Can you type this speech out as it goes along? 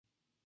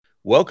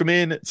Welcome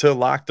in to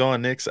Locked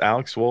On Knicks.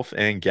 Alex Wolf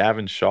and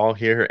Gavin Shaw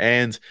here,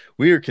 and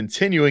we are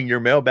continuing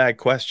your mailbag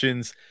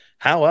questions.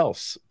 How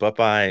else but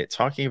by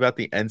talking about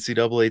the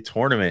NCAA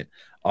tournament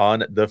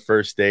on the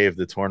first day of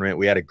the tournament?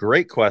 We had a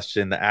great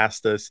question that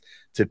asked us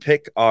to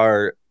pick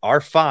our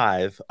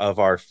five of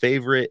our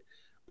favorite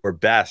or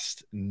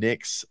best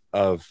Knicks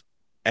of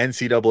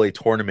NCAA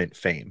tournament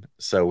fame.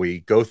 So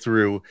we go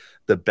through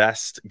the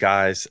best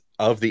guys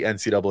of the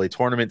NCAA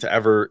tournament to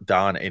ever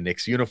don a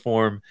Knicks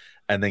uniform,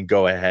 and then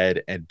go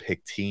ahead and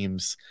pick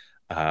teams.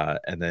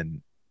 And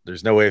then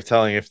there's no way of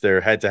telling if they're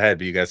head to head,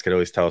 but you guys could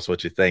always tell us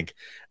what you think.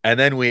 And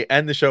then we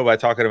end the show by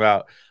talking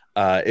about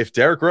if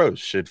Derrick Rose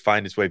should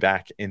find his way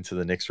back into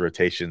the Knicks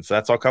rotation. So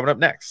that's all coming up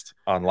next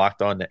on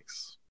Locked On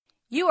Knicks.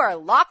 You are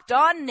Locked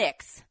On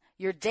Knicks,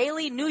 your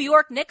daily New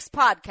York Knicks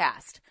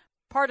podcast,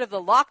 part of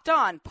the Locked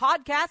On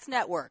Podcast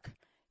Network,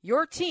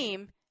 your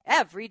team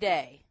every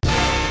day.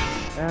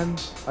 And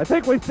I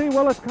think we see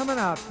Willis coming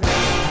out.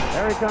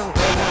 There he comes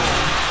right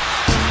now.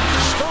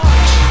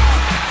 Starks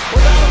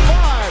without a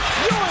five.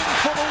 Ewing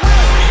for the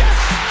win. Yes.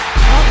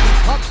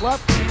 Puck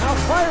left. Now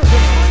fires it.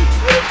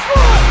 He's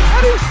good.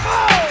 And he's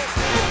fouled.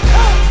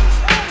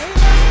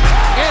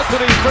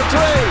 Anthony for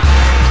three.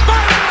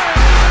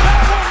 Bang!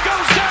 That one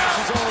goes down.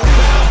 This is all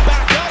about.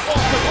 Back up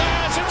off the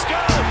glass. It's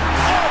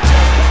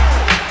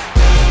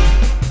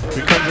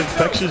good. Becomes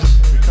infectious.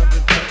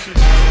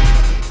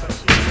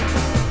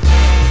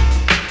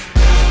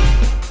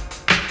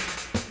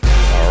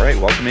 All right,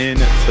 welcome in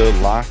to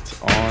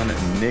Locked On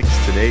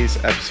Knicks.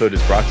 Today's episode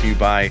is brought to you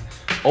by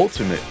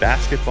Ultimate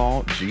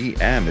Basketball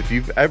GM. If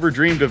you've ever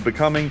dreamed of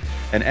becoming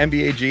an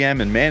NBA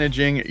GM and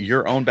managing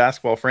your own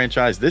basketball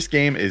franchise, this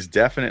game is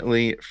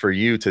definitely for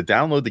you. To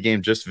download the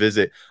game, just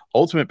visit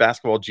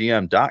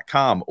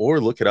ultimatebasketballgm.com or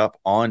look it up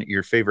on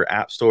your favorite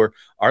app store.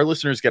 Our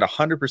listeners get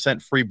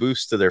 100% free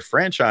boost to their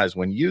franchise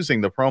when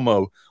using the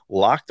promo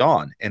Locked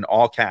On in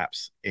all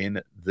caps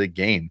in the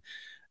game.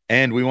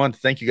 And we want to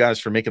thank you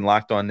guys for making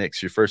Locked On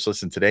Knicks your first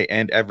listen today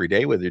and every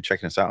day, whether you're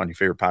checking us out on your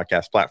favorite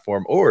podcast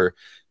platform or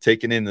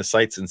taking in the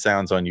sights and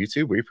sounds on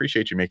YouTube. We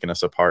appreciate you making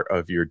us a part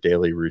of your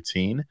daily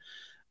routine.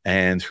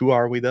 And who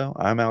are we, though?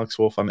 I'm Alex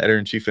Wolf. I'm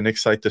editor-in-chief of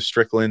Knicks site, The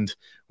Strickland,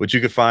 which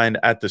you can find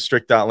at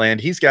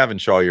thestrick.land. He's Gavin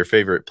Shaw, your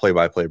favorite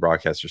play-by-play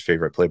broadcaster's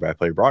favorite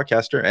play-by-play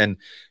broadcaster. And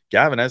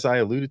Gavin, as I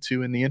alluded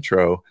to in the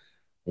intro,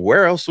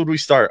 where else would we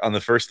start on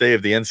the first day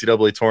of the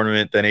NCAA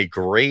tournament than a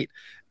great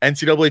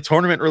NCAA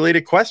tournament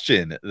related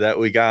question that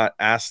we got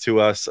asked to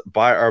us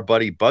by our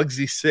buddy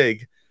Bugsy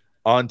Sig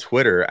on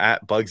Twitter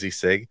at Bugsy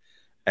Sig.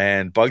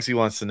 And Bugsy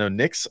wants to know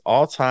Knicks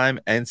all-time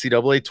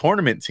NCAA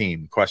tournament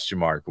team, ?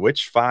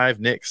 Which five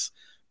Knicks,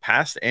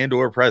 past and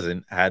or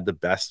present, had the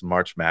best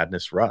March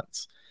Madness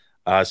runs?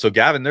 So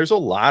Gavin, there's a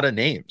lot of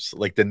names.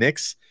 Like the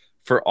Knicks,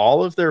 for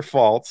all of their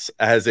faults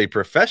as a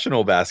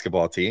professional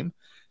basketball team,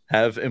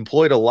 have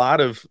employed a lot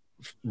of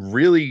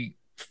really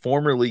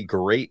formerly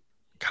great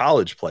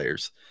college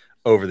players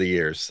over the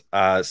years.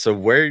 So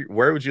where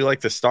would you like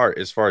to start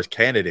as far as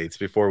candidates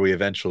before we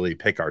eventually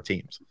pick our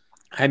teams?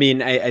 I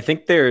mean, I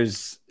think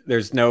there's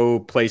no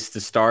place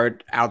to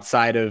start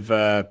outside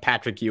of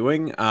Patrick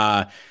Ewing.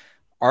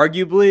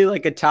 Arguably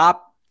like a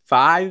top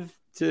 5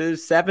 to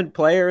 7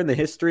 player in the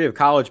history of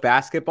college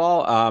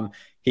basketball.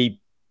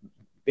 He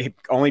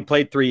only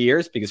played 3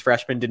 years because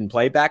freshmen didn't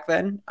play back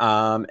then.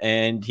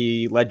 And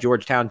he led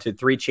Georgetown to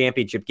 3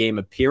 championship game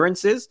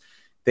appearances.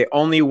 They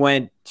only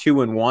went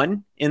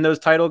 2-1 in those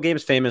title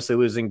games, famously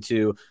losing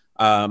to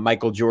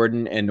Michael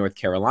Jordan and North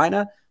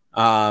Carolina.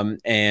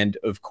 And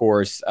of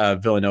course,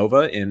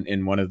 Villanova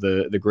in one of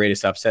the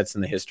greatest upsets in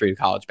the history of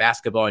college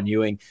basketball. And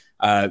Ewing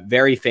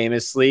very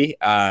famously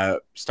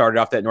started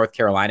off that North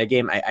Carolina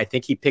game. I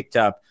think he picked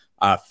up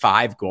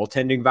 5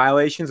 goaltending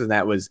violations, and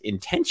that was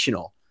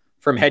intentional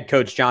from head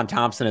coach John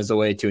Thompson as a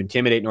way to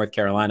intimidate North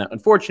Carolina.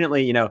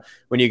 Unfortunately,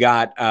 when you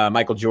got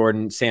Michael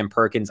Jordan, Sam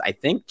Perkins, I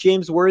think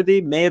James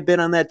Worthy may have been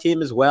on that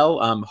team as well.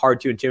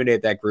 Hard to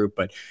intimidate that group,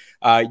 but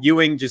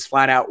Ewing just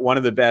flat out one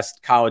of the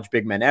best college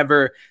big men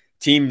ever.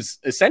 Teams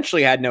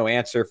essentially had no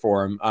answer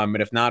for him. But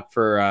if not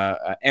for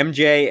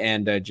MJ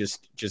and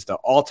just an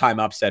all-time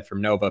upset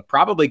from Nova,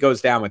 probably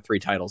goes down with 3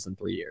 titles in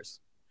 3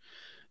 years.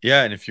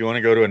 Yeah, and if you want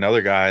to go to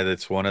another guy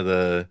that's one of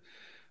the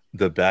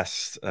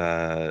best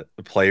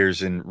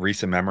players in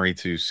recent memory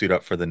to suit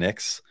up for the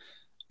Knicks,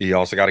 you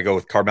also got to go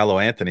with Carmelo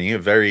Anthony,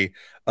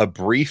 a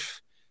brief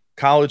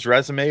college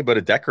resume, but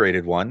a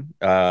decorated one.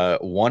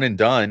 One and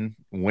done,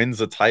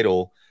 wins a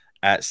title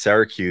at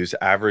Syracuse,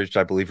 averaged,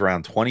 I believe,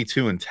 around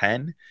 22 and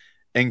 10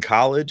 in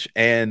college.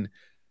 And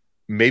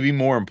maybe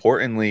more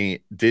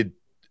importantly,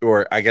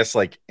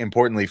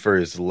 importantly for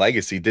his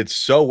legacy, did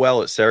so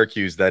well at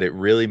Syracuse that it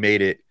really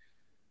made it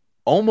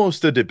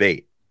almost a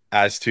debate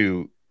as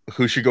to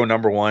who should go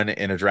number 1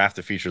 in a draft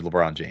that featured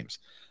LeBron James,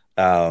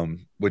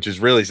 which is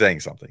really saying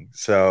something.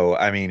 So,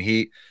 I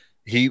mean,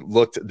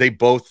 they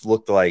both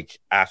looked like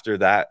after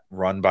that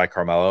run by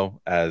Carmelo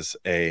as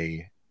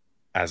a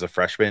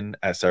freshman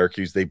at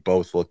Syracuse, they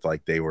both looked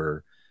like they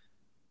were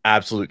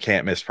absolute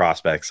can't miss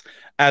prospects.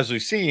 As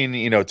we've seen,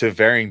 to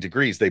varying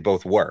degrees, they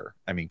both were.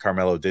 I mean,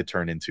 Carmelo did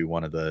turn into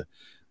one of the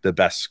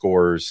best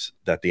scorers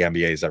that the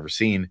NBA has ever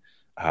seen,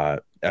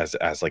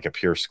 as like a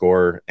pure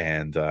scorer.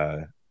 And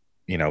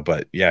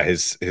but yeah,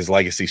 his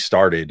legacy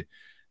started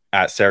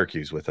at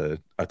Syracuse with a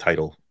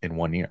title in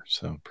 1 year.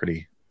 So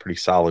pretty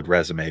solid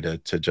resume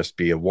to just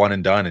be a one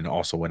and done and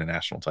also win a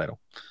national title.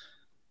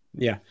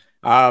 Yeah.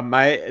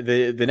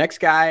 The next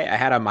guy I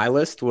had on my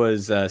list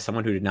was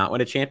someone who did not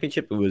win a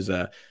championship. It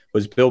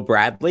was Bill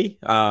Bradley.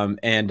 I'll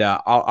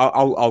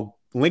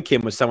link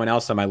him with someone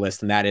else on my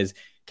list, and that is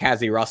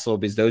Cazzie Russell,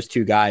 because those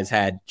two guys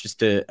had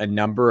just a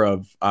number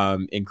of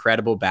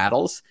incredible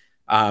battles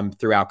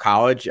throughout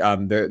college.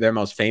 Their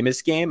most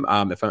famous game,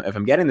 if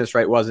I'm getting this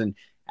right, wasn't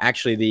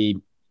actually the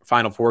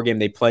Final Four game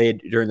they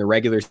played during the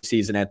regular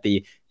season at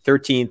the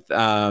 13th.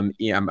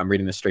 I'm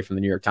reading this straight from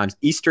the New York Times.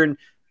 Eastern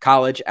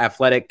College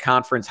Athletic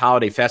Conference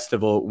Holiday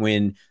Festival,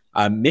 when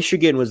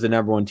Michigan was the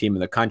number one team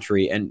in the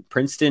country, and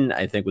Princeton,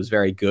 I think, was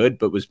very good,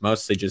 but was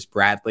mostly just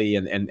Bradley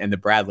and the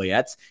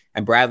Bradleyettes.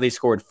 And Bradley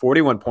scored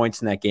 41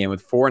 points in that game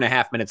with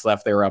 4.5 minutes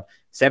left. They were up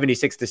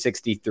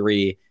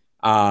 76-63.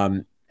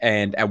 And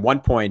at one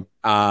point,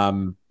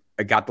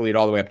 it got the lead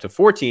all the way up to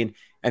 14.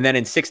 And then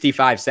in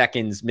 65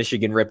 seconds,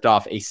 Michigan ripped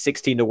off a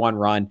 16-1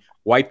 run,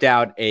 wiped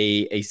out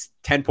a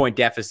 10-point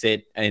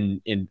deficit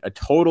in a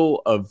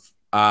total of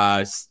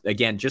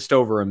again, just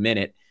over a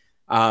minute.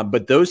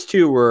 But those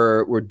two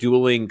were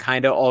dueling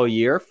kind of all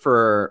year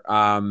for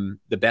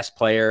the best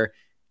player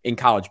in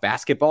college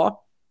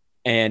basketball.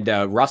 And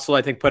Russell,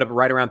 I think, put up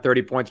right around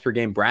 30 points per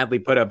game. Bradley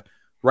put up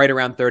right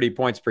around 30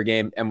 points per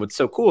game. And what's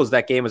so cool is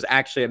that game was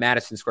actually at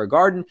Madison Square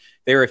Garden.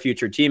 They were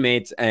future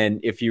teammates. And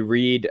if you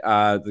read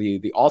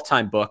the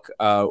all-time book,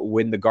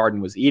 When the Garden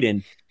Was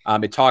Eden,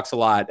 it talks a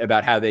lot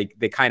about how they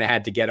kind of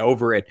had to get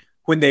over it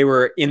when they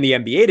were in the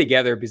NBA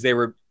together, because they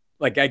were,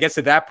 like, I guess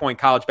at that point,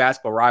 college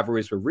basketball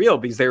rivalries were real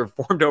because they were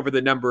formed over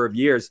the number of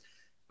years.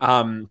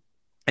 And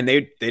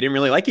they didn't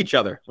really like each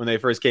other when they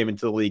first came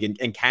into the league.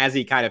 And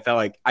Cazzie kind of felt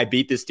like, I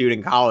beat this dude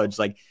in college.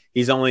 Like,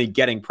 he's only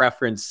getting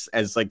preference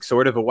as like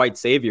sort of a white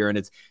savior.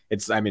 And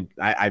I mean,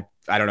 I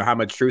don't know how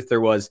much truth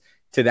there was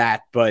to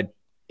that, but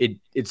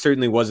it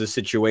certainly was a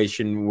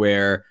situation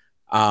where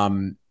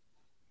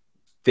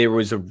there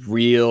was a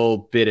real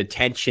bit of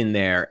tension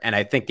there. And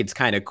I think it's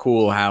kind of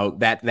cool how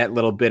that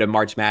little bit of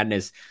March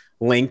Madness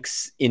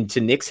links into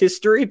Knicks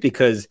history,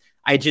 because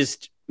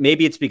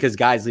maybe it's because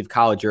guys leave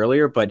college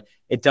earlier, but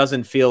it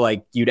doesn't feel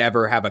like you'd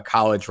ever have a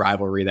college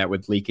rivalry that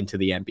would leak into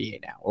the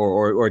NBA now,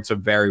 or it's a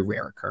very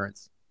rare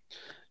occurrence.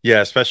 Yeah,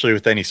 especially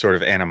with any sort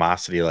of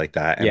animosity like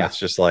that. And it's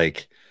just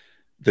like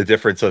the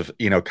difference of,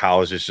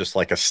 college is just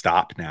like a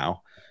stop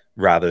now,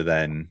 rather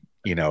than,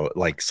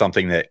 like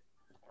something that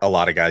a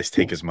lot of guys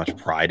take as much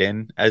pride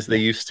in as they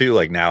used to.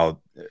 Like,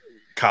 now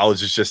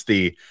college is just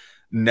the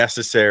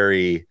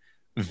necessary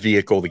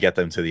vehicle to get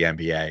them to the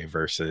NBA,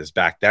 versus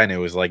back then it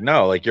was like,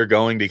 no, like, you're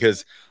going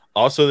because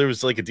also there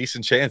was like a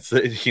decent chance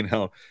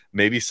that,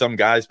 maybe some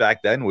guys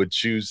back then would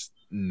choose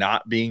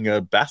not being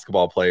a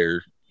basketball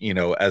player,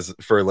 as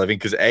for a living,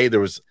 because A, there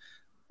was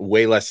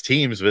way less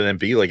teams, but then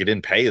B, like, it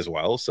didn't pay as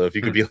well. So if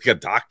you could be like a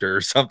doctor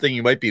or something,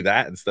 you might be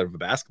that instead of a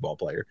basketball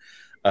player,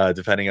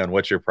 depending on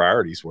what your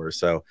priorities were.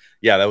 So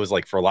yeah, that was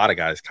like, for a lot of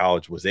guys,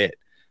 college was it.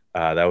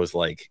 That was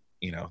like,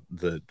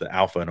 the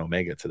alpha and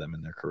omega to them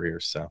in their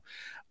careers. So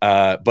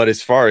but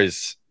as far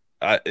as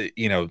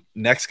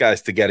next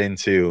guys to get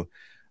into,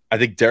 I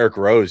think Derrick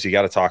Rose, you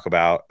got to talk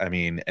about. I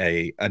mean,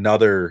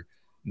 another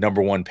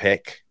number one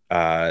pick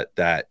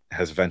that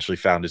has eventually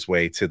found his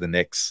way to the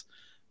Knicks,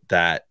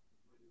 that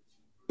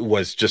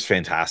was just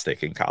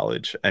fantastic in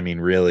college. I mean,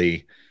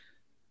 really,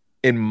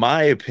 in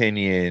my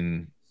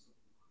opinion,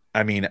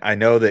 I mean, I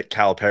know that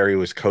Calipari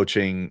was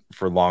coaching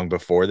for long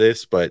before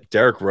this, but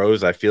Derrick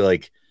Rose, I feel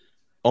like,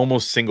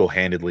 almost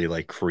single-handedly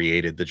like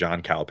created the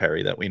John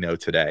Calipari that we know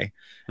today,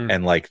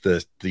 and like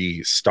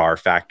the star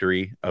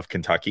factory of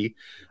Kentucky.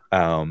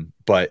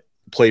 But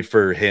played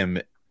for him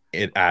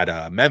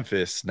at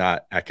Memphis,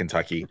 not at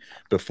Kentucky,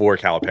 before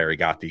Calipari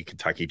got the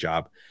Kentucky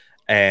job,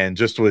 and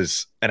just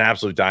was an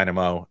absolute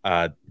dynamo.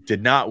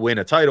 Did not win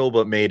a title,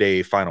 but made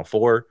a Final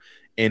Four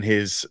in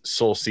his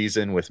sole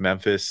season with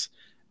Memphis,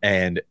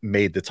 and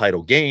made the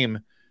title game,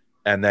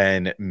 and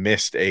then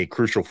missed a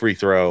crucial free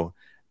throw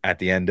at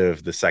the end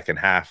of the second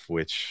half,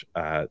 which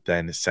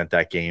then sent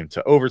that game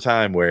to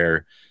overtime,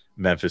 where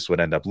Memphis would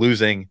end up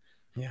losing.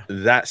 Yeah.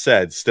 That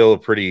said, still a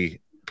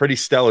pretty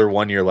stellar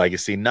 1 year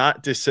legacy,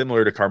 not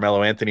dissimilar to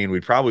Carmelo Anthony. And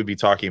we'd probably be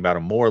talking about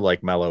him more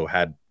like Melo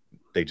had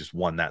they just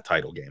won that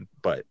title game,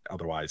 but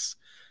otherwise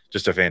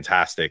just a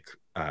fantastic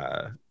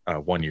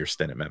 1 year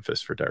stint at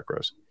Memphis for Derrick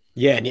Rose.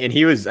 Yeah, and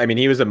he was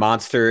a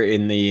monster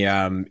in the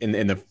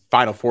in the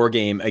Final Four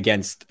game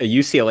against a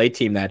UCLA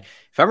team that,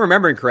 if I'm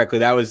remembering correctly,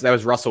 that was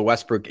Russell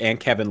Westbrook and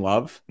Kevin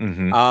Love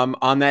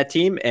on that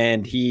team,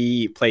 and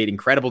he played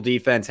incredible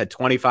defense, had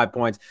 25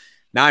 points,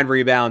 9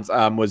 rebounds,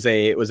 was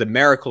a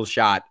miracle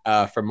shot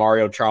from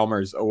Mario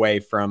Chalmers away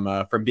from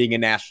being a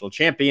national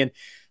champion.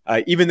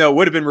 even though it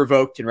would have been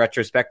revoked in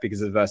retrospect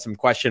because of some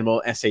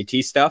questionable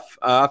SAT stuff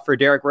for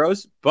Derrick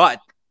Rose. But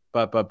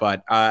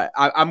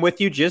I'm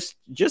with you just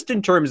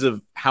in terms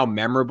of how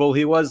memorable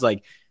he was.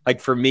 Like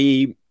for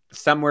me,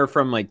 somewhere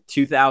from like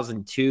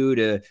 2002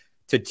 to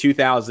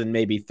 2000,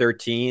 maybe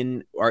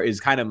 13,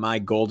 is kind of my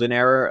golden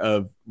era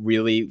of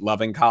really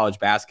loving college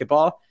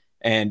basketball.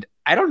 And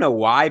I don't know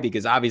why,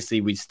 because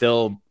obviously we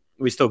still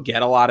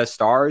get a lot of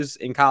stars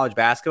in college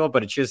basketball,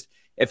 but it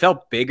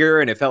felt bigger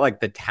and it felt like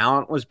the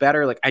talent was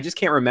better. Like I just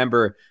can't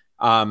remember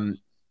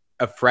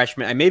a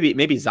freshman.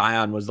 Maybe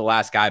Zion was the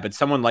last guy, but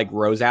someone like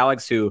Rose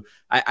Alex, who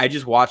I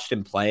just watched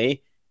him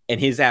play, and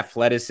his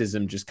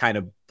athleticism just kind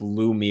of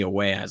blew me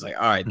away. I was like,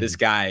 all right, this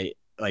guy,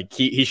 like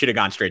he should have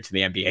gone straight to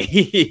the NBA.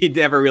 He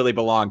never really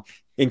belonged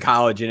in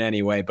college in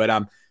any way. But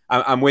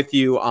I'm with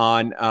you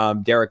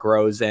on Derrick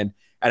Rose, and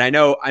I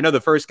know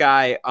the first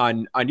guy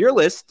on your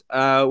list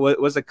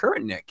was a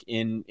current Knick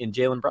in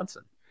Jalen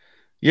Brunson.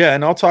 Yeah,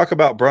 and I'll talk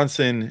about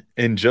Brunson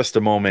in just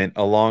a moment,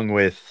 along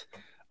with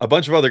a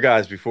bunch of other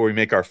guys before we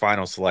make our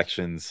final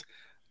selections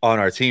on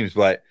our teams.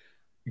 But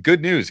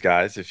good news,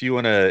 guys! If you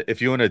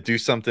wanna do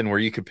something where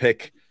you could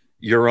pick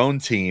your own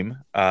team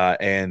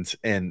and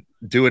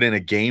do it in a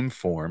game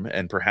form,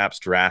 and perhaps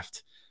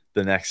draft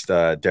the next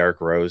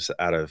Derrick Rose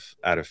out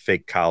of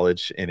fake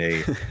college in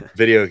a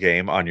video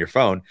game on your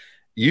phone,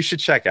 you should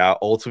check out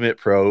Ultimate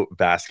Pro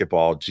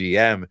Basketball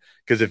GM,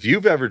 because if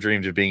you've ever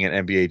dreamed of being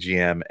an NBA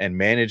GM and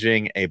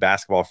managing a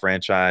basketball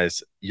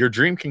franchise, your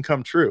dream can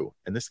come true.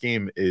 And this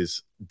game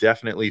is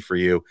definitely for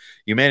you.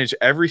 You manage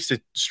every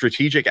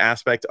strategic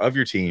aspect of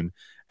your team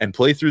and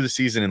play through the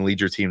season and lead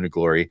your team to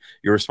glory.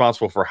 You're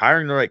responsible for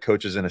hiring the right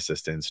coaches and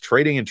assistants,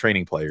 trading and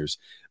training players,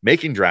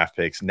 making draft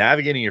picks,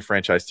 navigating your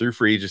franchise through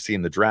free agency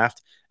and the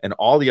draft, and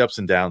all the ups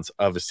and downs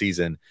of a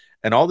season.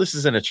 And all this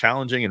is in a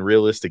challenging and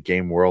realistic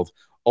game world.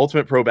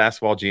 Ultimate Pro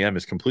Basketball GM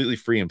is completely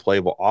free and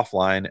playable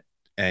offline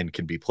and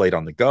can be played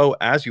on the go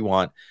as you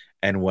want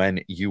and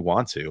when you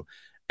want to.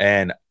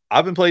 And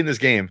I've been playing this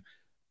game.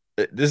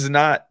 This is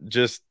not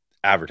just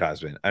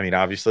advertisement. I mean,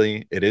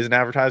 obviously it is an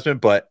advertisement,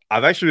 but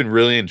I've actually been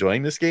really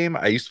enjoying this game.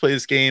 I used to play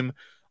this game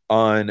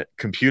on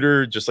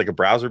computer, just like a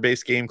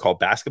browser-based game called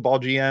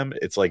Basketball GM.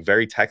 It's like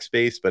very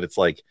text-based, but it's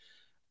like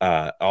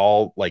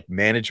all like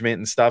management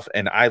and stuff.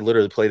 And I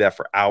literally play that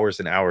for hours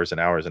and hours and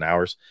hours and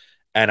hours.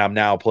 And I'm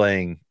now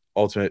playing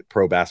Ultimate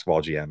Pro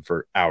Basketball GM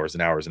for hours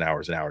and hours and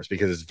hours and hours,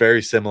 because it's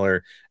very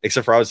similar,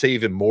 except for I would say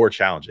even more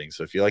challenging.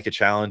 So if you like a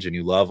challenge and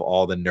you love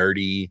all the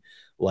nerdy,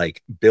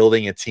 like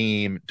building a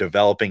team,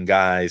 developing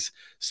guys,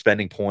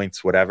 spending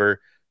points,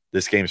 whatever,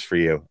 this game's for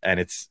you.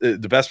 And it's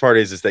the best part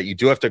is that you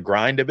do have to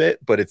grind a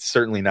bit, but it's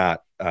certainly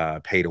not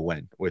pay to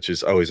win, which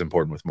is always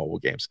important with mobile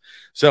games.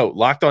 So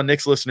Locked On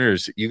Knicks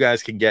listeners, you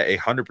guys can get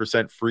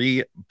 100%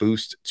 free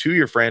boost to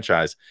your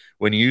franchise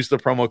when you use the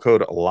promo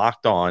code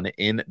Locked On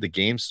in the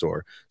game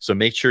store. So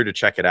make sure to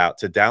check it out.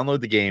 To download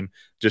the game,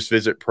 just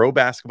visit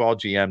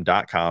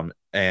probasketballgm.com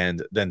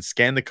and then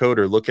scan the code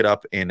or look it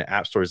up in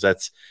app stores.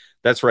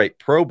 That's right,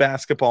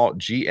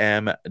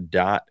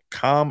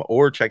 probasketballgm.com,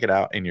 or check it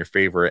out in your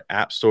favorite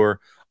app store.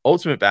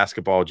 Ultimate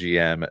Basketball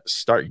GM,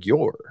 start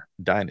your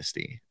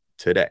dynasty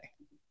today.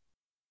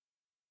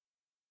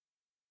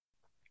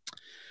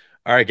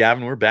 All right,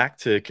 Gavin, we're back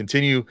to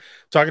continue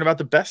talking about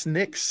the best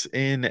Knicks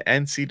in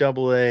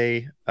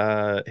NCAA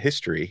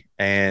history.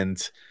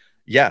 And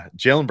yeah,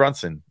 Jalen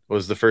Brunson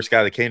was the first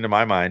guy that came to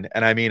my mind.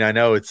 And I mean, I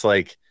know it's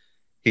like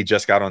he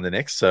just got on the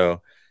Knicks,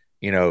 so,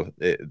 you know,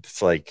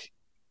 it's like,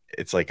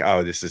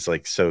 oh, this is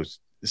like so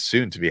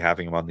soon to be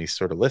having him on these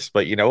sort of lists.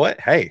 But you know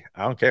what? Hey,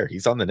 I don't care.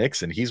 He's on the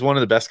Knicks, and he's one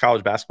of the best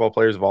college basketball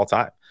players of all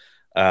time.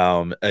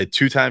 A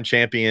two-time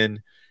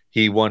champion.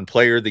 He won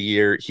Player of the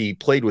Year. He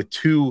played with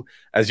two,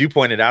 as you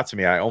pointed out to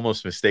me, I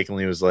almost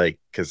mistakenly was like,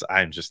 because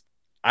I'm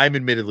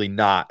admittedly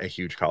not a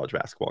huge college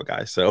basketball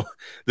guy, so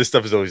this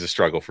stuff is always a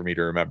struggle for me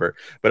to remember.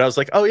 But I was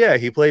like, oh yeah,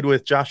 he played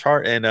with Josh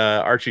Hart and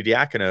Archie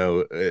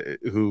Diacono,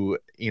 who,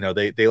 you know,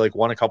 they like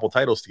won a couple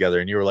titles together.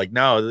 And you were like,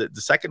 no, the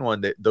second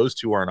one, that those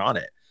two aren't on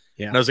it.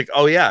 Yeah. And I was like,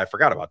 oh yeah, I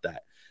forgot about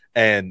that.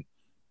 And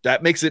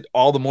that makes it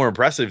all the more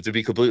impressive, to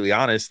be completely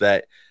honest,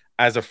 that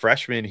as a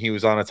freshman, he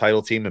was on a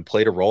title team and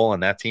played a role on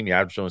that team. He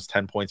averaged almost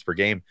 10 points per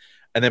game.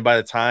 And then by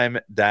the time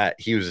that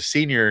he was a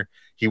senior,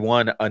 he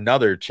won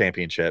another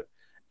championship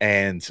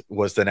and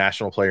was the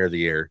National Player of the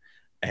Year,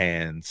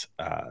 and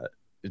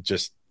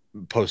just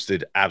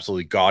posted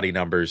absolutely gaudy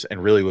numbers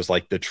and really was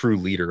like the true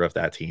leader of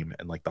that team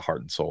and like the heart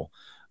and soul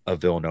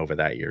of Villanova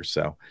that year.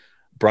 So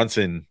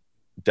Brunson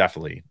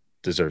definitely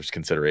deserves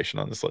consideration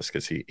on this list,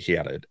 because he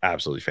had an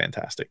absolutely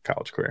fantastic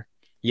college career.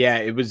 Yeah,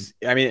 it was.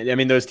 I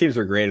mean, those teams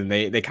were great, and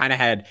they kind of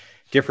had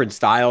different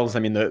styles. I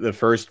mean, the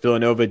first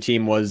Villanova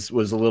team was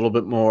a little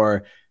bit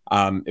more,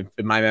 if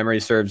my memory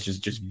serves,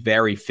 just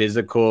very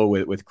physical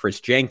with Chris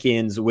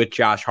Jenkins, with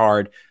Josh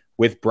Hart,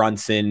 with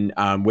Brunson,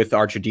 with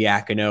Archie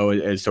Diacono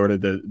as sort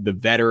of the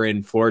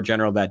veteran floor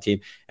general of that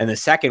team. And the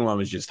second one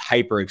was just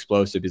hyper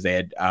explosive, because they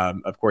had,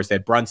 of course, they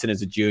had Brunson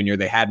as a junior.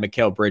 They had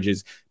Mikal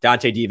Bridges.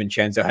 Dante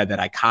DiVincenzo had that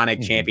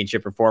iconic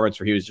championship performance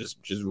where he was just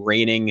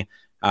raining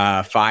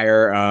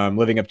fire,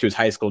 living up to his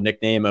high school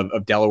nickname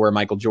of Delaware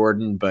Michael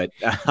Jordan. But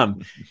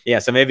yeah,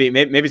 so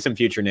maybe some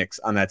future Knicks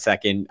on that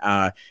second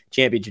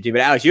championship team.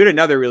 But Alex, you had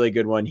another really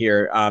good one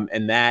here,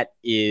 and that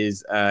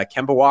is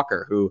Kemba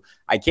Walker, who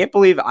I can't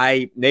believe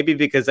maybe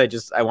because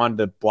I wanted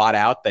to blot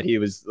out that he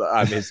was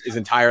his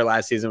entire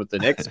last season with the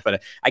Knicks,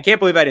 but I can't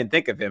believe I didn't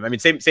think of him. I mean,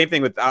 same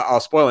thing with I'll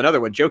spoil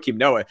another one, Joakim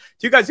Noah,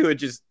 two guys who had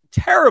just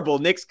terrible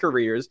Knicks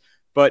careers,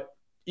 but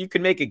you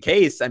can make a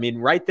case. I mean,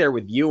 right there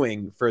with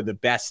Ewing for the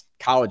best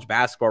college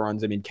basketball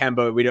runs. I mean,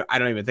 Kemba, I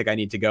don't even think I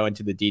need to go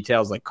into the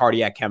details. Like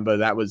cardiac Kemba,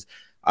 that was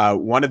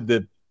one of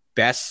the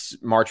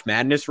best March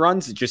Madness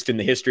runs just in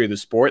the history of the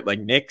sport. Like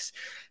Knicks,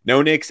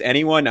 no Knicks,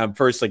 anyone.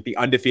 First, like the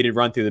undefeated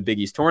run through the Big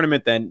East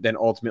tournament, then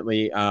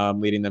ultimately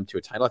leading them to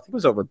a title. I think it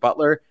was over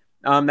Butler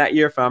that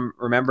year, if I'm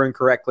remembering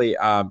correctly.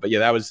 But yeah,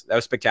 that was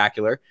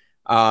spectacular.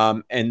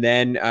 And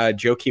then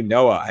Joakim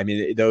Noah. I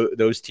mean,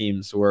 those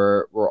teams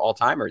were all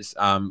timers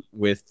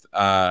with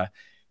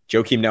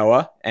Joakim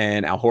Noah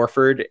and Al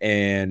Horford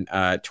and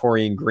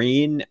Torian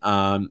Green.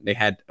 They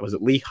had, was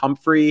it Lee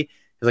Humphrey?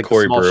 It was like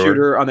Corey the small Brewer.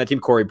 Shooter on that team.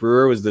 Corey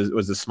Brewer was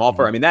the small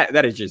forward. I mean,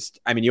 that is just,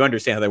 I mean, you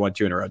understand how they won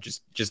two in a row.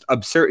 Just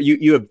absurd.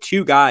 You have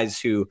two guys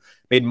who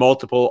made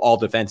multiple all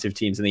defensive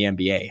teams in the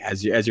NBA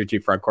as your two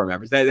front court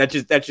members.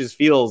 That just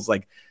feels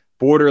like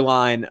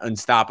borderline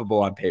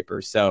unstoppable on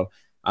paper. So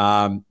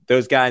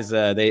those guys,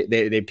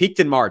 they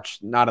peaked in March,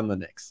 not on the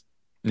Knicks.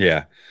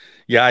 Yeah.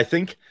 I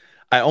think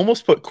I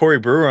almost put Corey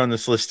Brewer on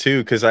this list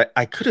too, because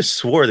I could have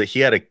swore that he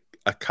had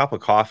a cup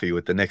of coffee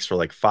with the Knicks for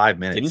like 5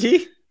 minutes. Didn't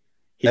he?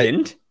 He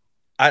didn't?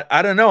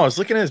 I don't know. I was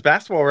looking at his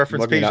basketball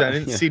reference page. I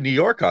didn't see New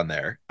York on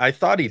there. I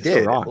thought he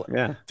did. So wrong.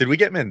 Yeah. Did we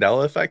get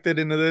Mandela affected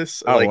into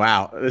this? Oh,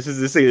 wow. This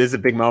is a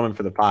big moment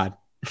for the pod.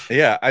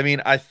 Yeah. I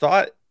mean, I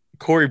thought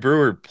Corey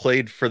Brewer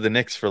played for the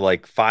Knicks for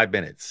like 5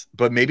 minutes,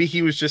 but maybe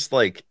he was just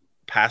like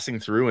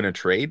passing through in a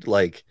trade,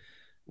 like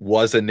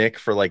was a Knick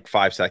for like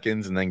 5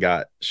 seconds and then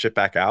got shipped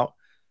back out.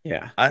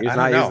 Yeah.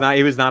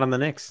 He was not on the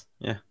Knicks.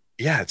 Yeah.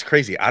 Yeah, it's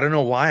crazy. I don't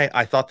know why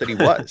I thought that he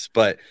was,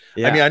 but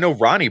yeah. I mean, I know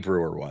Ronnie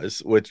Brewer was,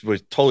 which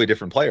was totally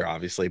different player,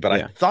 obviously, but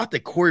I thought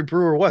that Corey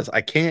Brewer was.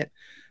 I can't.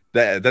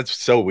 That's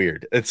so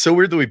weird. It's so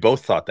weird that we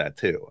both thought that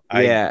too.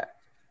 Yeah,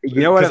 you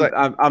know what?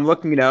 I'm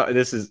looking.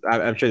 This is.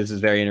 I'm sure this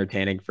is very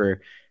entertaining for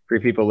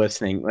people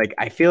listening. Like,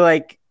 I feel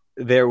like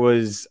there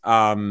was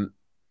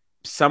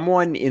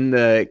someone in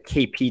the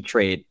KP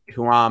trade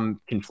who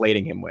I'm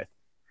conflating him with.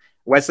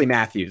 Wesley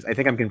Matthews. I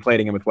think I'm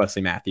conflating him with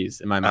Wesley Matthews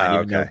in my mind.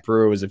 Even though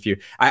Brewer was a few.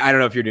 I don't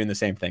know if you're doing the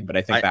same thing, but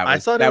I think that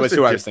was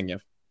who I was thinking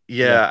of.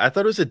 Yeah, I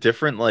thought it was a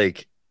different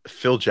like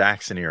Phil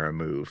Jackson era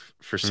move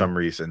for some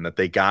reason, that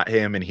they got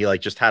him and he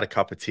like just had a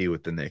cup of tea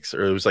with the Knicks,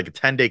 or it was like a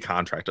 10-day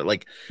contract or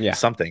like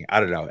something. I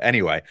don't know.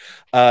 Anyway,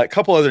 a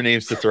couple other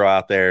names to throw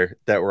out there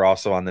that were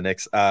also on the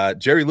Knicks.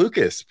 Jerry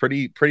Lucas,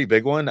 pretty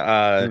big one.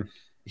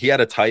 He had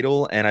a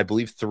title and I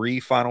believe 3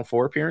 Final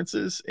Four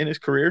appearances in his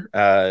career.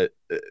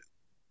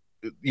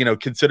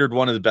 Considered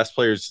one of the best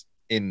players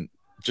in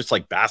just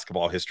like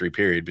basketball history,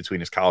 period, between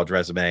his college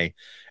resume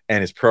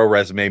and his pro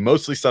resume,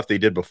 mostly stuff they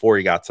did before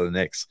he got to the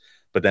Knicks,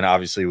 but then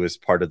obviously was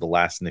part of the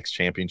last Knicks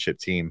championship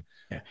team.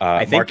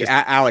 I think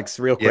Alex,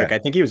 real quick, I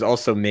think he was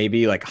also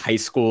maybe like high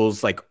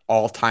school's like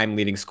all-time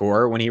leading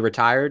scorer when he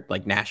retired,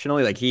 like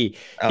nationally. Like he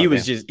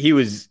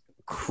was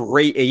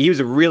great. He was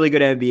a really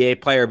good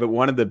NBA player, but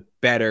one of the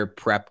better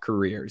prep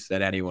careers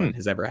that anyone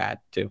has ever had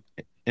too.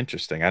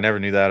 Interesting. I never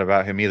knew that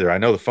about him either. I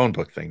know the phone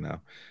book thing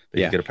though. That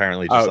you could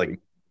apparently just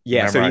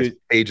memorize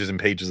pages and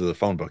pages of the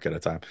phone book at a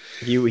time.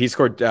 He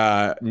scored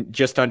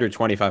just under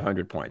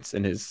 2,500 points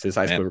in his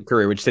high school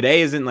career, which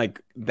today isn't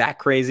like that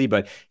crazy.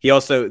 But they had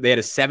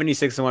a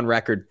 76-1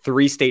 record,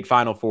 3 state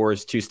Final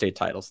Fours, 2 state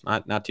titles.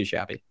 Not too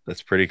shabby.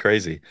 That's pretty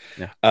crazy.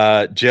 Yeah.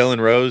 Jalen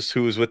Rose,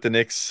 who was with the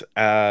Knicks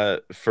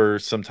for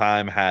some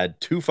time,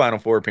 had 2 Final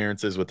Four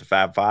appearances with the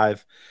Fab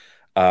Five.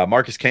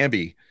 Marcus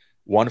Camby,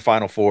 1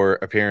 Final Four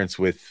appearance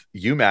with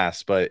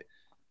UMass, but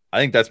I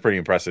think that's pretty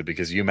impressive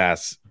because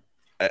UMass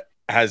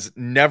has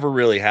never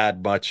really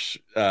had much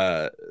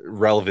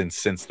relevance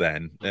since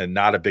then, and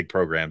not a big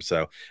program.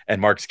 So,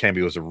 and Marcus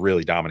Camby was a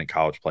really dominant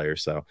college player.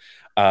 So,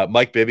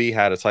 Mike Bibby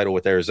had a title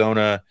with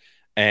Arizona,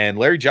 and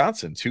Larry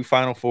Johnson, 2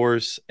 Final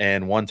Fours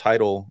and 1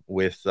 title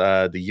with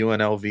the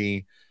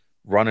UNLV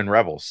Running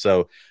Rebels.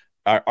 So,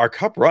 our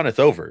cup runneth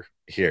over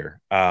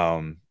here.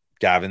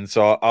 Gavin,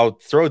 so I'll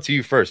throw it to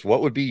you first.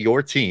 What would be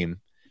your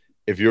team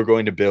if you're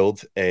going to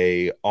build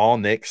a all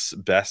Knicks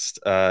best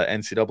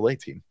NCAA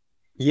team?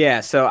 Yeah,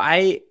 so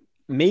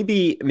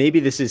maybe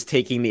this is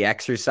taking the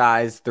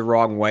exercise the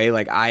wrong way.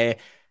 Like I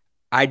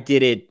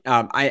did it.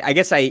 I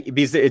guess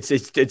because it's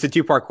a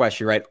 2-part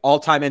question, right?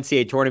 All-time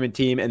NCAA tournament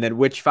team, and then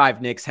which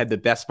 5 Knicks had the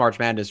best March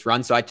Madness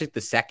run. So I took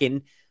the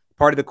second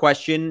part of the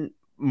question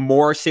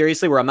more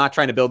seriously, where I'm not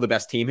trying to build the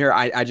best team here.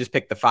 I just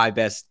picked the 5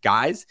 best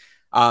guys.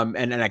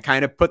 And I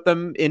kind of put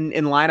them in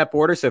lineup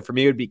order. So for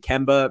me, it would be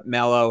Kemba,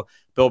 Melo,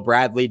 Bill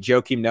Bradley,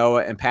 Joakim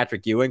Noah, and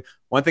Patrick Ewing.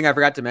 One thing I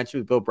forgot to mention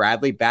with Bill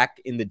Bradley,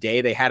 back in the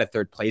day, they had a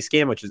third place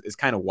game, which is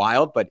kind of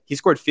wild, but he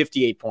scored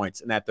 58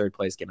 points in that third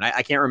place game. And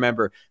I can't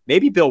remember,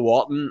 maybe Bill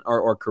Walton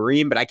or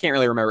Kareem, but I can't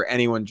really remember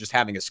anyone just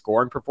having a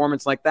scoring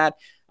performance like that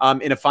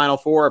in a Final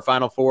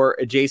Four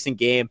adjacent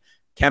game.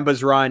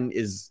 Kemba's run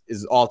is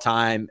all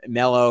time.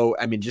 Melo,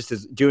 I mean, just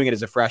as doing it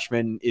as a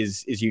freshman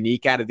is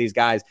unique out of these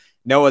guys.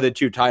 No other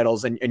 2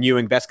 titles, and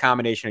Ewing, best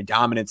combination of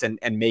dominance and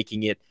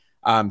making it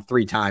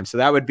 3 times. So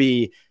that would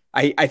be,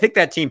 I think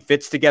that team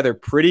fits together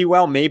pretty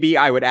well. Maybe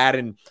I would add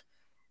in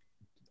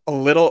a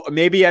little,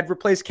 maybe I'd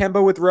replace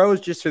Kemba with Rose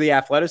just for the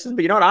athleticism.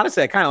 But you know what?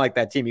 Honestly, I kind of like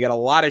that team. You got a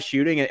lot of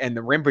shooting, and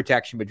the rim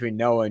protection between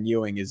Noah and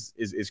Ewing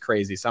is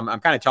crazy. So I'm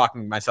kind of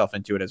talking myself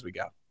into it as we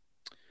go.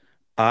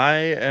 I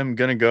am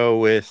going to go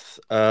with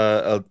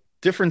a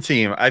different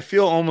team. I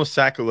feel almost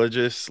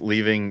sacrilegious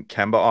leaving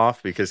Kemba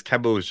off because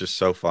Kemba was just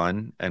so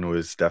fun and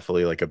was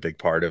definitely like a big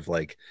part of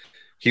like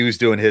he was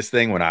doing his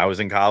thing when I was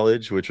in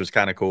college, which was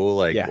kind of cool.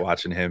 Like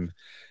watching him,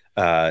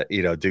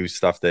 do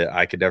stuff that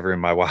I could never in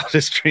my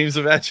wildest dreams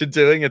imagine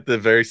doing at the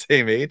very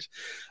same age.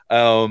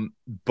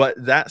 But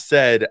that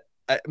said,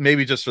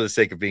 maybe just for the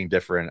sake of being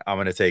different, I'm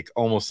going to take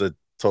almost a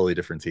totally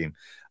different team.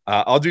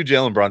 I'll do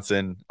Jalen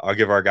Brunson. I'll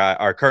give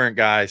our current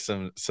guy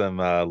some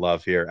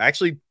love here.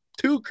 Actually,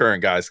 2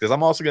 current guys, because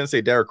I'm also going to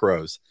say Derrick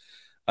Rose.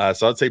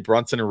 So I'd say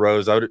Brunson and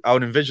Rose. I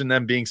would envision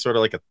them being sort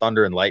of like a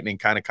thunder and lightning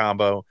kind of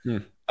combo.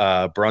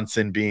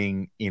 Brunson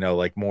being,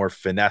 like more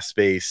finesse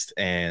based,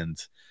 and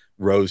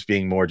Rose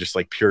being more just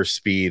like pure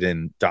speed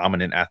and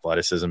dominant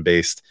athleticism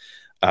based.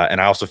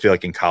 And I also feel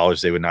like in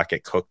college they would not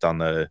get cooked on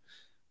the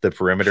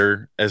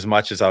perimeter as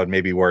much as I would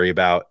maybe worry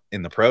about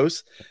in the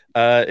pros.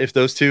 If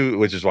those 2,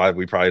 which is why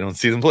we probably don't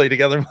see them play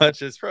together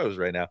much as pros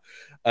right now.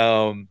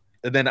 And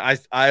then I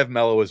have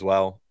Melo as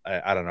well.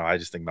 I don't know. I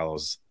just think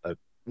Melo's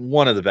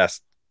one of the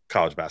best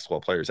college basketball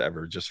players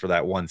ever, just for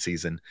that one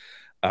season.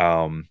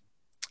 And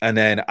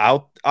then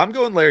I'm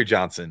going Larry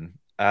Johnson,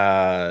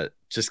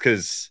 just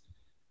because,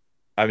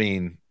 I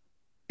mean,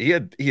 he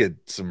had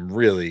some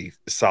really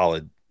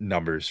solid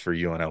numbers for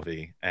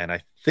UNLV, and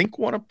I think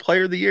won a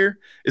Player of the Year.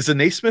 Is the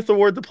Naismith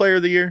Award the Player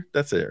of the Year?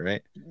 That's it,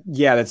 right?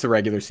 Yeah, that's the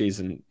regular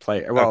season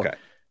player. Well,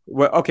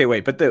 okay,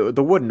 wait, but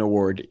the Wooden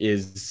Award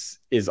is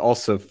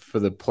also for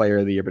the Player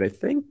of the Year, but I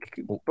think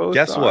both.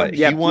 Guess what?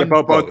 He won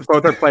both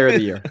are Player of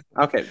the Year.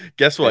 Okay.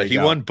 Guess what? He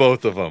won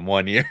both of them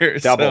one year.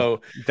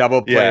 Double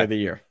Player of the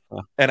Year.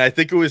 And I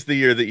think it was the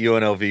year that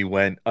UNLV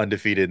went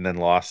undefeated and then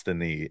lost in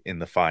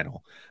the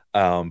final.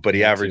 But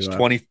he averaged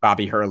 20.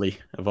 Bobby Hurley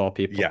of all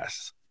people.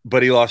 Yes.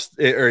 But he lost,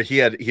 or he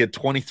had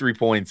 23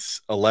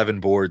 points, 11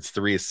 boards,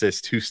 3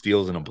 assists, 2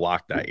 steals, and a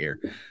block that year,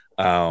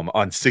 on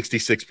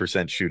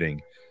 66%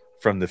 shooting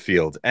from the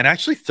field, and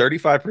actually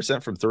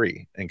 35% from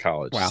 3 in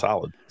college.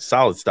 Wow.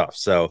 Solid stuff.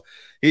 So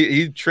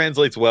he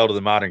translates well to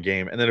the modern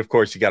game. And then of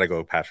course you got to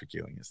go Patrick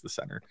Ewing as the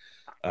center,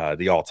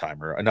 the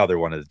all-timer, another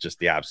one of just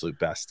the absolute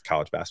best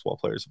college basketball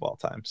players of all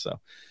time.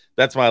 So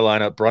that's my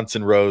lineup: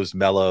 Brunson, Rose,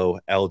 Melo,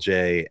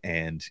 LJ,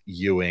 and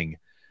Ewing.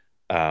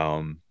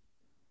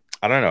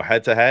 I don't know,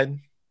 head to head,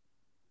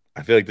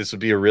 I feel like this would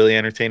be a really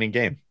entertaining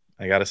game.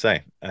 I gotta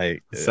say,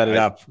 set it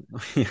up.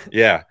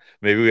 Yeah,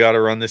 maybe we ought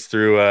to run this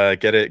through.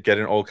 Get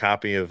an old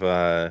copy of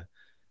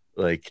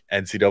like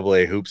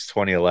NCAA Hoops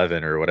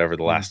 2011 or whatever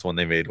the last one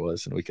they made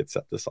was, and we could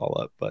set this all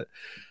up. But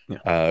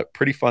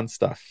pretty fun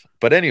stuff.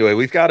 But anyway,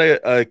 we've got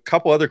a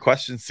couple other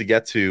questions to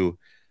get to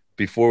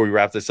before we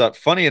wrap this up.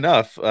 Funny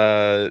enough,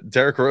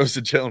 Derrick Rose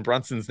and Jalen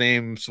Brunson's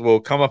names will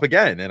come up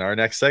again in our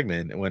next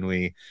segment when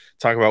we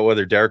talk about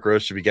whether Derrick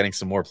Rose should be getting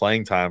some more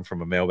playing time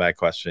from a mailbag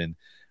question,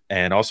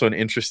 and also an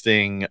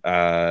interesting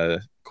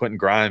Quentin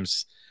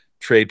Grimes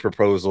trade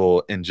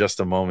proposal in just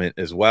a moment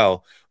as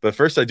well. But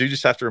first, I do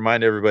just have to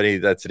remind everybody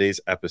that today's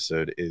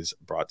episode is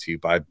brought to you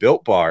by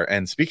Built Bar.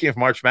 And speaking of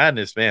March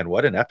Madness, man,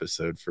 what an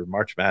episode for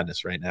March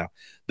Madness right now.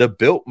 The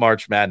Built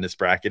March Madness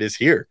bracket is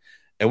here.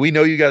 And we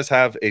know you guys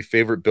have a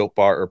favorite Built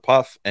Bar or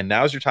Puff, and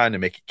now's your time to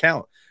make it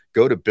count.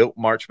 Go to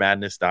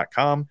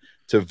BuiltMarchMadness.com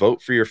to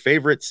vote for your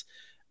favorites.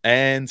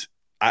 And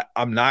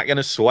I'm not going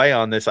to sway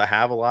on this. I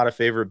have a lot of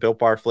favorite Built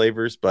Bar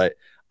flavors, but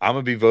I'm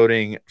going to be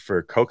voting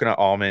for coconut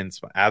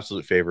almonds, my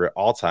absolute favorite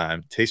all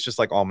time. Tastes just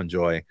like Almond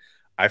Joy.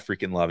 I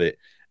freaking love it.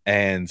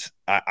 And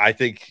I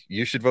think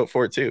you should vote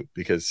for it too,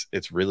 because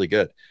it's really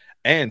good.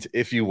 And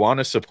if you want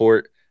to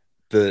support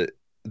the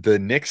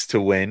Knicks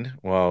to win,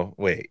 well,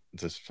 wait,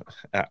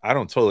 I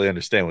don't totally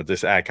understand what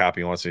this ad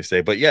copy wants me to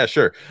say, but yeah,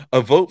 sure. A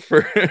vote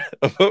for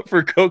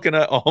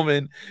coconut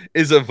almond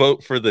is a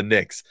vote for the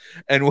Knicks.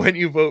 And when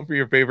you vote for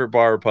your favorite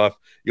bar or puff,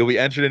 you'll be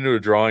entered into a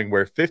drawing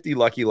where 50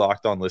 lucky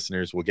Locked On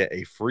listeners will get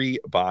a free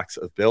box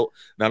of Built.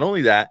 Not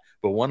only that,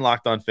 but one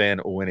Locked On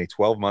fan will win a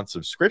 12-month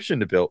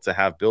subscription to Built to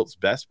have Built's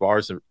best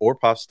bars or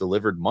puffs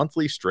delivered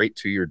monthly straight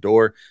to your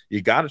door.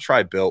 You got to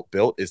try Built.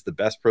 Built is the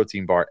best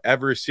protein bar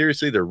ever.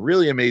 Seriously, they're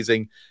really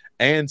amazing.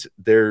 And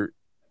they're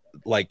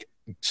like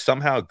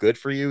somehow good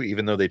for you,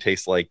 even though they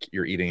taste like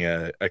you're eating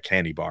a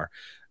candy bar.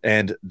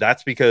 And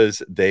that's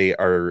because they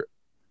are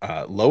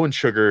low in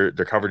sugar.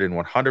 They're covered in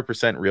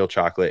 100% real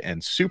chocolate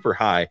and super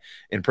high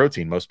in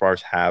protein. Most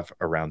bars have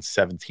around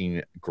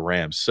 17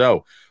 grams.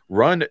 So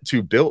run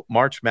to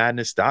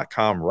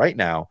builtmarchmadness.com right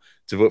now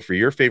to vote for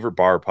your favorite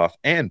bar or puff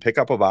and pick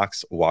up a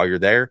box while you're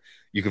there.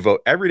 You can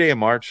vote every day in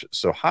March,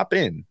 so hop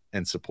in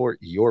and support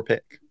your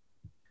pick.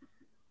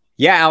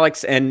 Yeah,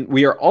 Alex, and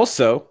we are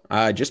also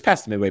just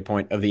past the midway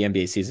point of the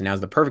NBA season. Now is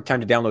the perfect time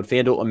to download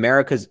FanDuel,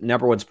 America's #1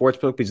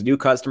 sportsbook, because new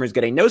customers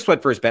get a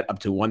no-sweat first bet up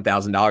to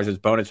 $1,000 as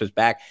bonus was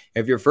back.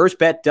 If your first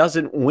bet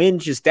doesn't win,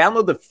 just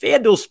download the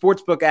FanDuel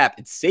Sportsbook app.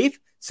 It's safe,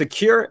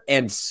 secure,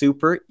 and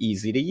super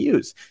easy to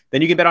use.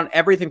 Then you can bet on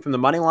everything from the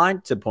money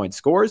line to point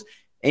scores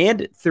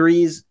and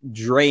threes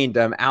drained.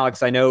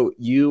 Alex, I know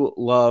you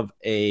love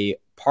a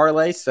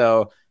parlay,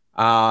 so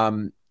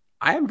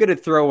I am going to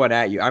throw one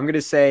at you. I'm going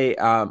to say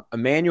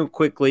Emmanuel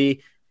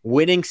Quickly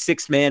winning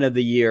sixth man of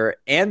the year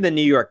and the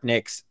New York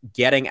Knicks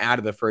getting out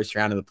of the first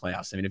round of the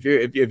playoffs. I mean,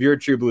 if you're a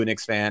true Blue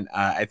Knicks fan,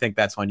 I think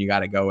that's one you got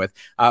to go with.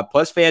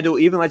 Plus, FanDuel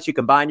even lets you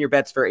combine your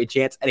bets for a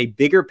chance at a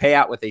bigger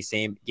payout with a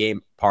same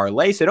game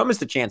parlay. So don't miss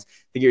the chance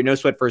to get your no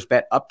sweat first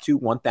bet up to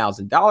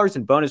 $1,000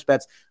 in bonus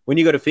bets when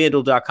you go to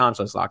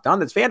FanDuel.com/lockedon.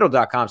 That's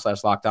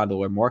FanDuel.com/lockedon to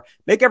learn more.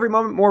 Make every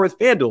moment more with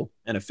FanDuel,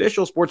 an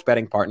official sports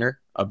betting partner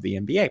of the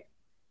NBA.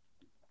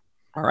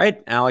 All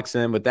right, Alex,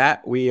 and with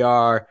that, we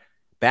are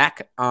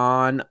back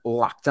on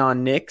Locked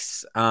On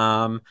Knicks.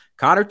 Connor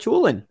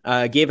Toolin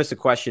gave us a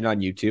question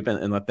on YouTube,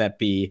 and let that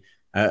be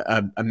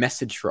a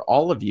message for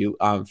all of you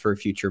for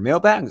future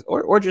mailbags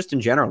or just in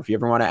general. If you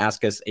ever want to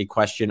ask us a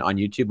question on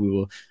YouTube, we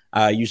will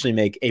usually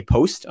make a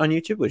post on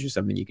YouTube, which is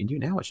something you can do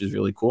now, which is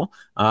really cool,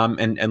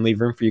 and leave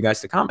room for you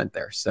guys to comment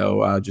there.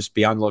 So just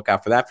be on the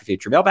lookout for that for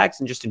future mailbags,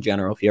 and just in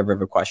general, if you ever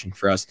have a question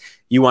for us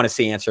you want to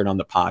see answered on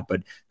the pod.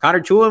 But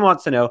Connor Toolin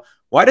wants to know,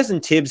 why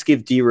doesn't Tibbs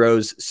give D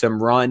Rose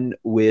some run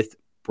with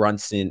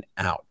Brunson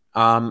out?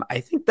 I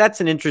think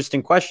that's an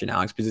interesting question,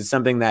 Alex, because it's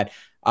something that,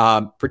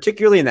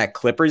 particularly in that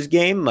Clippers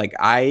game, like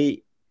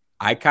I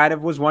kind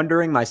of was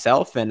wondering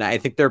myself, and I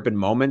think there have been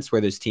moments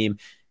where this team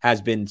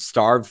has been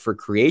starved for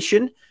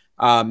creation.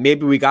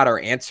 Maybe we got our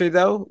answer,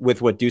 though,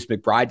 with what Deuce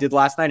McBride did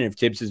last night, and if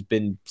Tibbs has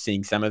been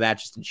seeing some of that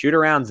just in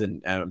shoot-arounds,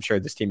 and I'm sure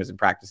this team isn't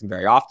practicing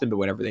very often, but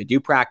whenever they do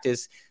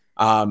practice,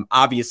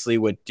 obviously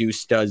what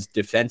Deuce does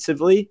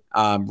defensively,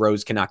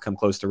 Rose cannot come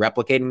close to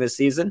replicating this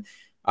season.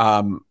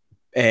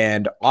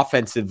 And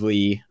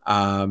offensively,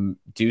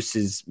 Deuce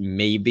is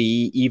maybe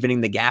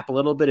evening the gap a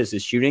little bit as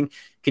his shooting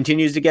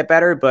continues to get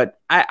better. But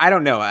I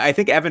don't know. I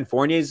think Evan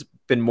Fournier's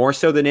been more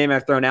so the name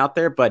I've thrown out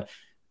there, but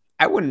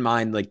I wouldn't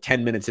mind like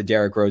 10 minutes of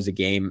Derrick Rose a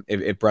game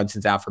if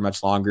Brunson's out for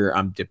much longer,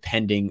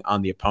 depending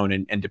on the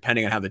opponent and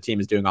depending on how the team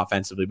is doing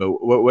offensively. But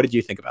what did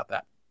you think about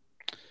that?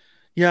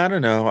 Yeah, I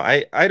don't know.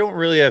 I don't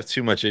really have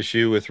too much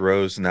issue with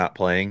Rose not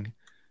playing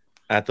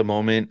at the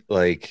moment.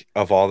 Like,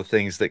 of all the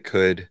things that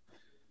could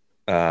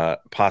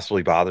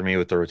possibly bother me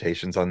with the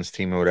rotations on this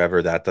team or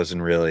whatever, that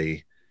doesn't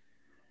really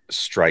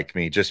strike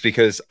me, just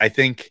because I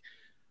think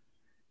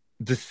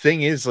the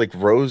thing is, like,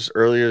 Rose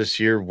earlier this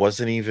year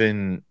wasn't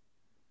even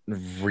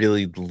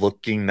really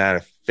looking that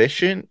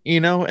efficient,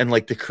 and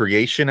like the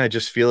creation I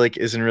just feel like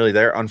isn't really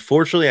there.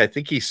 Unfortunately, I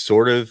think he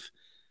sort of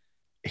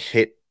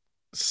hit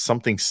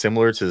something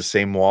similar to the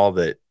same wall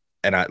that,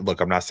 and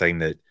I'm not saying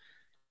that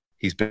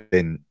he's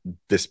been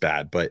this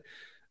bad, but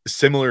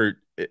similar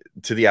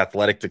to the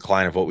athletic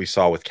decline of what we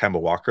saw with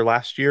Kemba Walker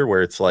last year,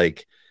 where it's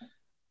like,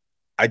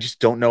 I just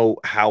don't know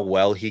how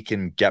well he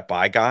can get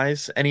by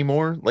guys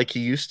anymore like he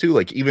used to,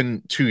 like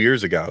even 2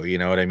 years ago, you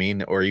know what I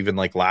mean? Or even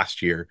like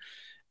last year.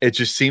 It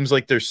just seems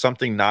like there's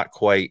something not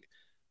quite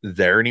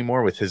there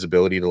anymore with his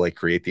ability to like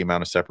create the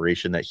amount of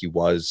separation that he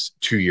was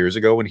 2 years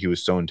ago when he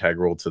was so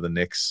integral to the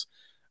Knicks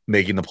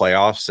making the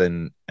playoffs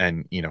and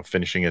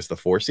finishing as the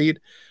 4 seed.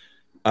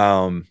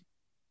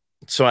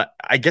 So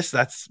I guess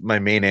that's my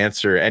main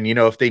answer. And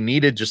if they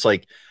needed just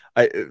like,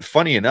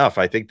 funny enough,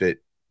 I think that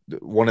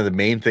one of the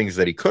main things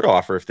that he could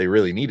offer if they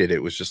really needed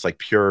it was just like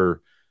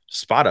pure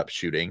spot up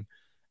shooting.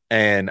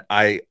 And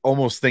I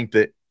almost think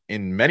that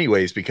in many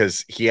ways,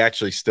 because he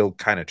actually still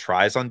kind of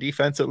tries on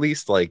defense at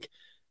least, like,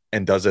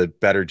 and does a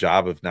better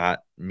job of not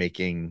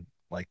making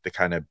like the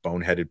kind of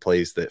boneheaded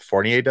plays that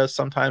Fournier does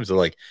sometimes. Or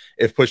like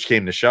if push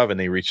came to shove and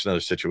they reached another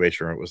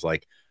situation where it was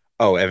like,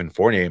 oh, Evan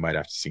Fournier might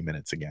have to see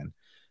minutes again,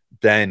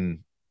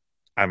 then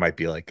I might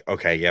be like,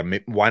 okay, yeah,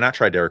 why not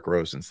try Derrick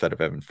Rose instead of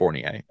Evan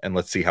Fournier? And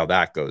let's see how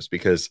that goes,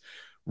 because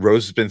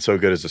Rose has been so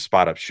good as a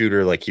spot up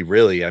shooter. Like he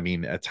really, I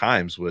mean, at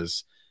times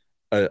was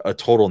a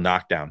total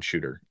knockdown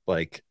shooter,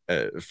 like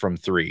from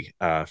three,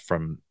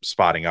 from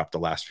spotting up the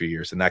last few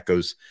years. And that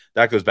goes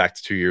back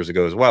to 2 years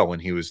ago as well,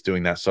 when he was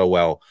doing that so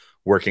well,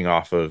 working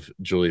off of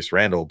Julius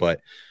Randle.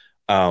 But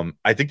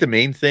I think the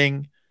main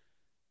thing,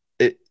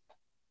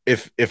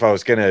 if I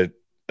was going to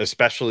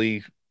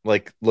especially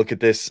like look at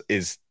this,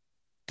 is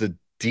the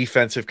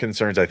defensive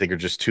concerns I think are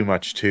just too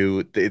much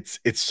too. It's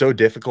so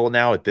difficult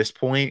now at this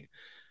point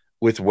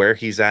with where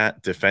he's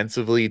at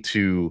defensively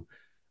to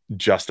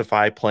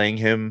justify playing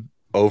him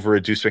over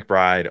a Deuce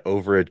McBride,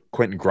 over a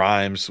Quentin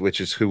Grimes, which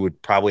is who would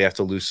probably have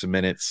to lose some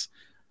minutes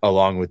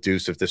along with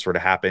Deuce if this were to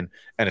happen,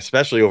 and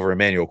especially over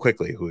Emmanuel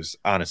Quickly, who's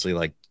honestly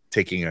like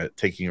taking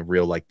a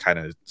real like kind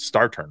of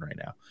star turn right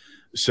now.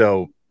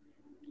 So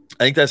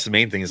I think that's the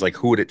main thing, is like,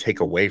 who would it take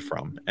away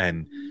from?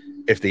 And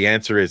if the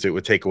answer is it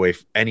would take away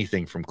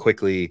anything from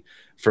Quickly,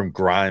 from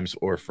Grimes,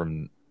 or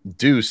from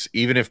Deuce,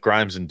 even if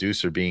Grimes and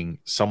Deuce are being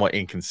somewhat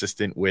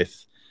inconsistent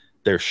with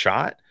their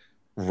shot,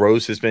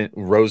 Rose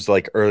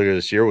like earlier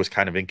this year was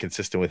kind of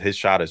inconsistent with his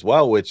shot as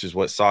well, which is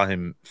what saw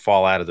him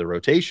fall out of the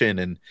rotation.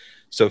 And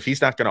so if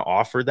he's not going to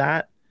offer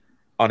that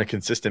on a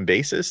consistent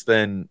basis,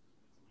 then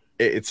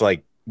it's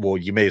like, well,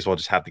 you may as well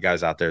just have the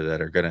guys out there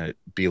that are going to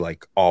be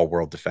like all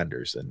world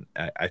defenders. And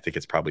I think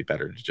it's probably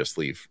better to just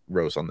leave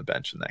Rose on the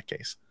bench in that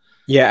case.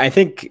 Yeah, I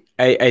think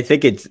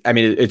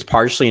it's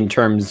partially in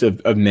terms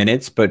of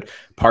minutes, but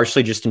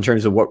partially just in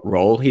terms of what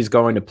role he's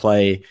going to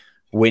play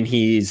when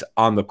he's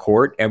on the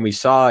court. And we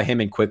saw him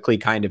and Quickly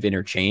kind of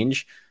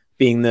interchange,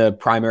 being the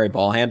primary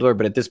ball handler.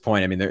 But at this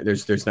point, I mean,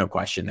 there's no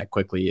question that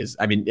Quickly is,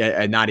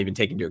 not even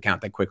taking into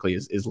account that Quickly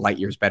is light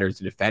years better as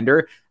a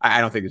defender.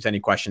 I don't think there's any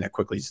question that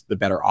Quickly's the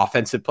better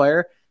offensive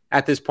player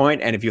at this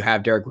point. And if you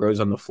have Derrick Rose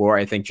on the floor,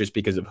 I think just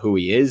because of who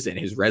he is and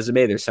his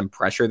resume, there's some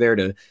pressure there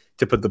to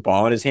put the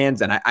ball in his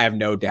hands. And I have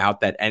no doubt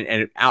that,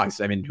 and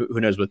Alex, I mean,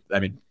 who knows what,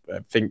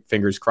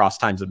 fingers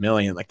crossed times a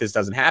million, like this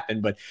doesn't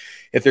happen. But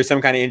if there's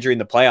some kind of injury in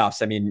the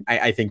playoffs, I mean,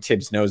 I think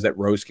Tibbs knows that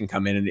Rose can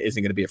come in and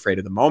isn't going to be afraid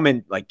of the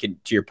moment. Like, to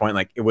your point,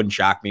 like, it wouldn't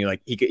shock me. Like,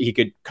 he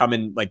could come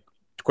in, like,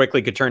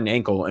 Quickly could turn an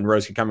ankle and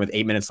Rose could come with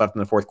 8 minutes left in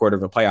the fourth quarter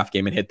of a playoff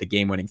game and hit the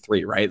game-winning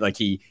three, right? Like,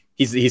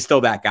 he's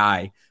still that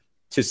guy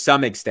to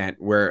some extent,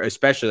 where,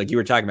 especially like you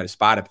were talking about his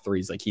spot up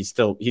threes, like he's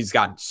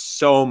gotten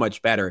so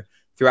much better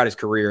throughout his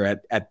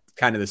career at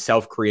kind of the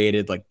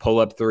self-created, like,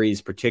 pull-up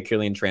threes,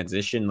 particularly in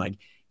transition. Like,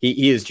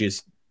 he is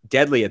just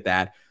deadly at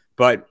that.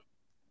 But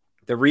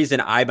the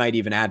reason I might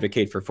even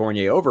advocate for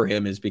Fournier over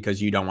him is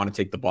because you don't want to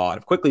take the ball out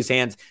of Quickly's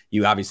hands.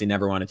 You obviously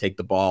never want to take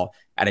the ball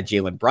out of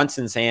Jalen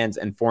Brunson's hands.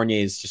 And Fournier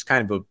is just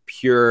kind of a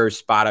pure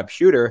spot-up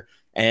shooter.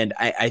 And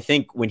I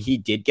think when he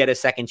did get a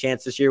second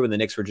chance this year, when the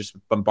Knicks were just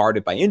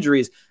bombarded by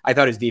injuries, I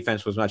thought his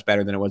defense was much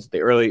better than it was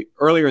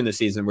earlier in the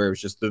season, where it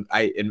was just,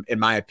 in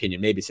my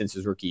opinion, maybe since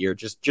his rookie year,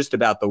 just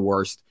about the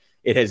worst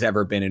it has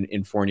ever been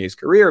in Fournier's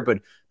career.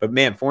 But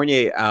man,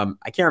 Fournier,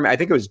 I can't remember. I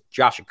think it was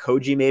Josh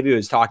Okogie maybe who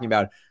was talking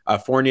about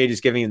Fournier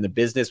just giving him the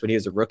business when he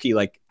was a rookie.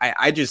 Like,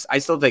 I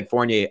still think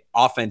Fournier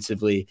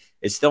offensively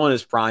is still in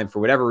his prime. For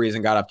whatever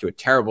reason, got up to a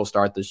terrible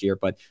start this year,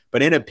 but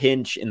in a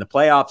pinch in the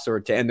playoffs or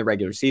to end the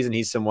regular season,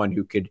 he's someone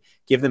who could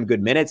give them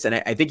good minutes.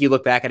 And I think you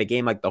look back at a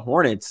game like the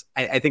Hornets,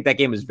 I think that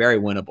game was very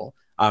winnable.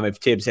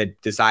 If Tibbs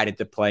had decided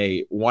to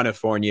play one of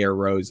Fournier or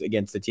Rose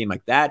against a team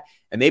like that.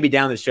 And maybe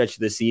down the stretch of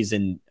the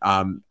season,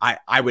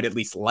 I would at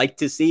least like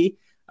to see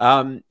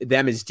them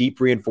as deep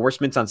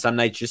reinforcements on some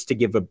nights, just to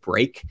give a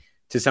break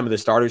to some of the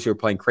starters who are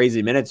playing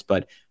crazy minutes.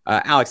 But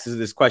Alex,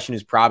 this question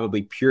is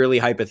probably purely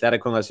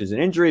hypothetical unless there's an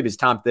injury, because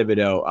Tom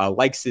Thibodeau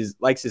likes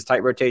his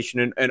tight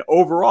rotation. And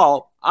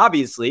overall,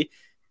 obviously,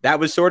 that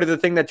was sort of the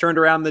thing that turned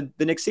around the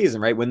Knicks season,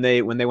 right? When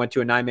they went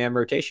to a 9-man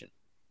rotation.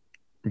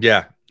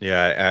 Yeah.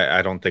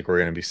 I don't think we're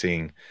going to be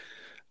seeing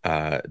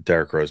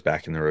Derrick Rose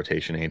back in the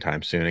rotation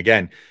anytime soon.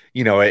 Again,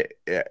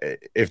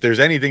 if there's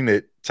anything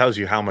that tells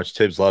you how much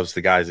Tibbs loves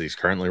the guys that he's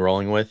currently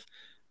rolling with,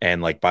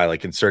 and like by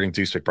like inserting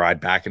Deuce McBride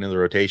back into the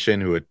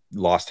rotation, who had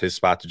lost his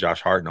spot to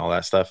Josh Hart and all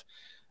that stuff,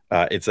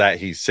 it's that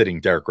he's sitting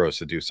Derrick Rose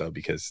to do so,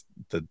 because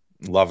the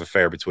love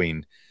affair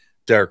between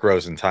Derrick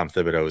Rose and Tom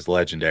Thibodeau is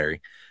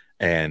legendary.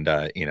 And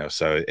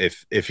so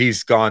if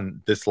he's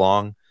gone this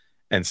long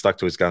and stuck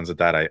to his guns at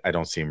that, I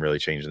don't see him really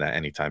changing that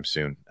anytime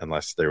soon,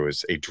 unless there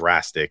was a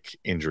drastic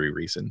injury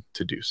reason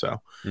to do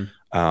so.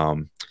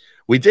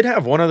 We did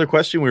have one other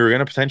question we were going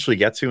to potentially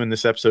get to in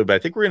this episode, but I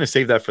think we're going to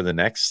save that for the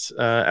next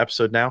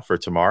episode now, for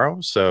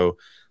tomorrow. So,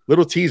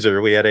 little teaser,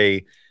 we had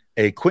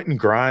a Quentin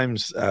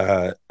Grimes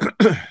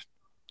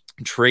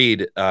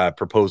trade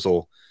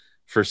proposal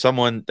for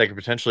someone that could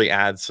potentially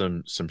add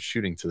some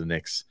shooting to the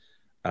Knicks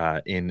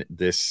in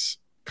this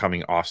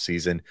coming off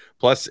season.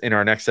 Plus, in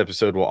our next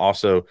episode, we'll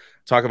also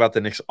talk about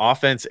the Knicks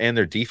offense and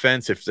their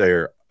defense. If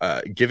they're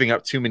giving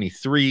up too many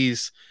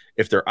threes,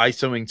 if they're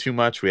isoing too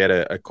much. We had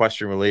a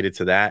question related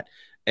to that,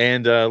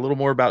 and a little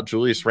more about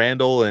Julius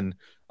Randle, and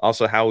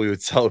also how we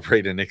would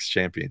celebrate a Knicks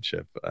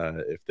championship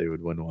if they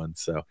would win one.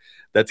 So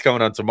that's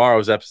coming on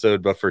tomorrow's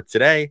episode. But for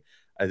today,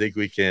 I think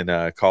we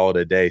can call it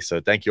a day. So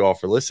thank you all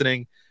for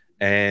listening,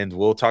 and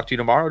we'll talk to you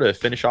tomorrow to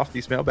finish off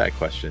these mailbag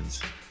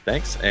questions.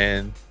 Thanks,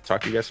 and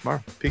talk to you guys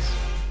tomorrow.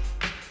 Peace.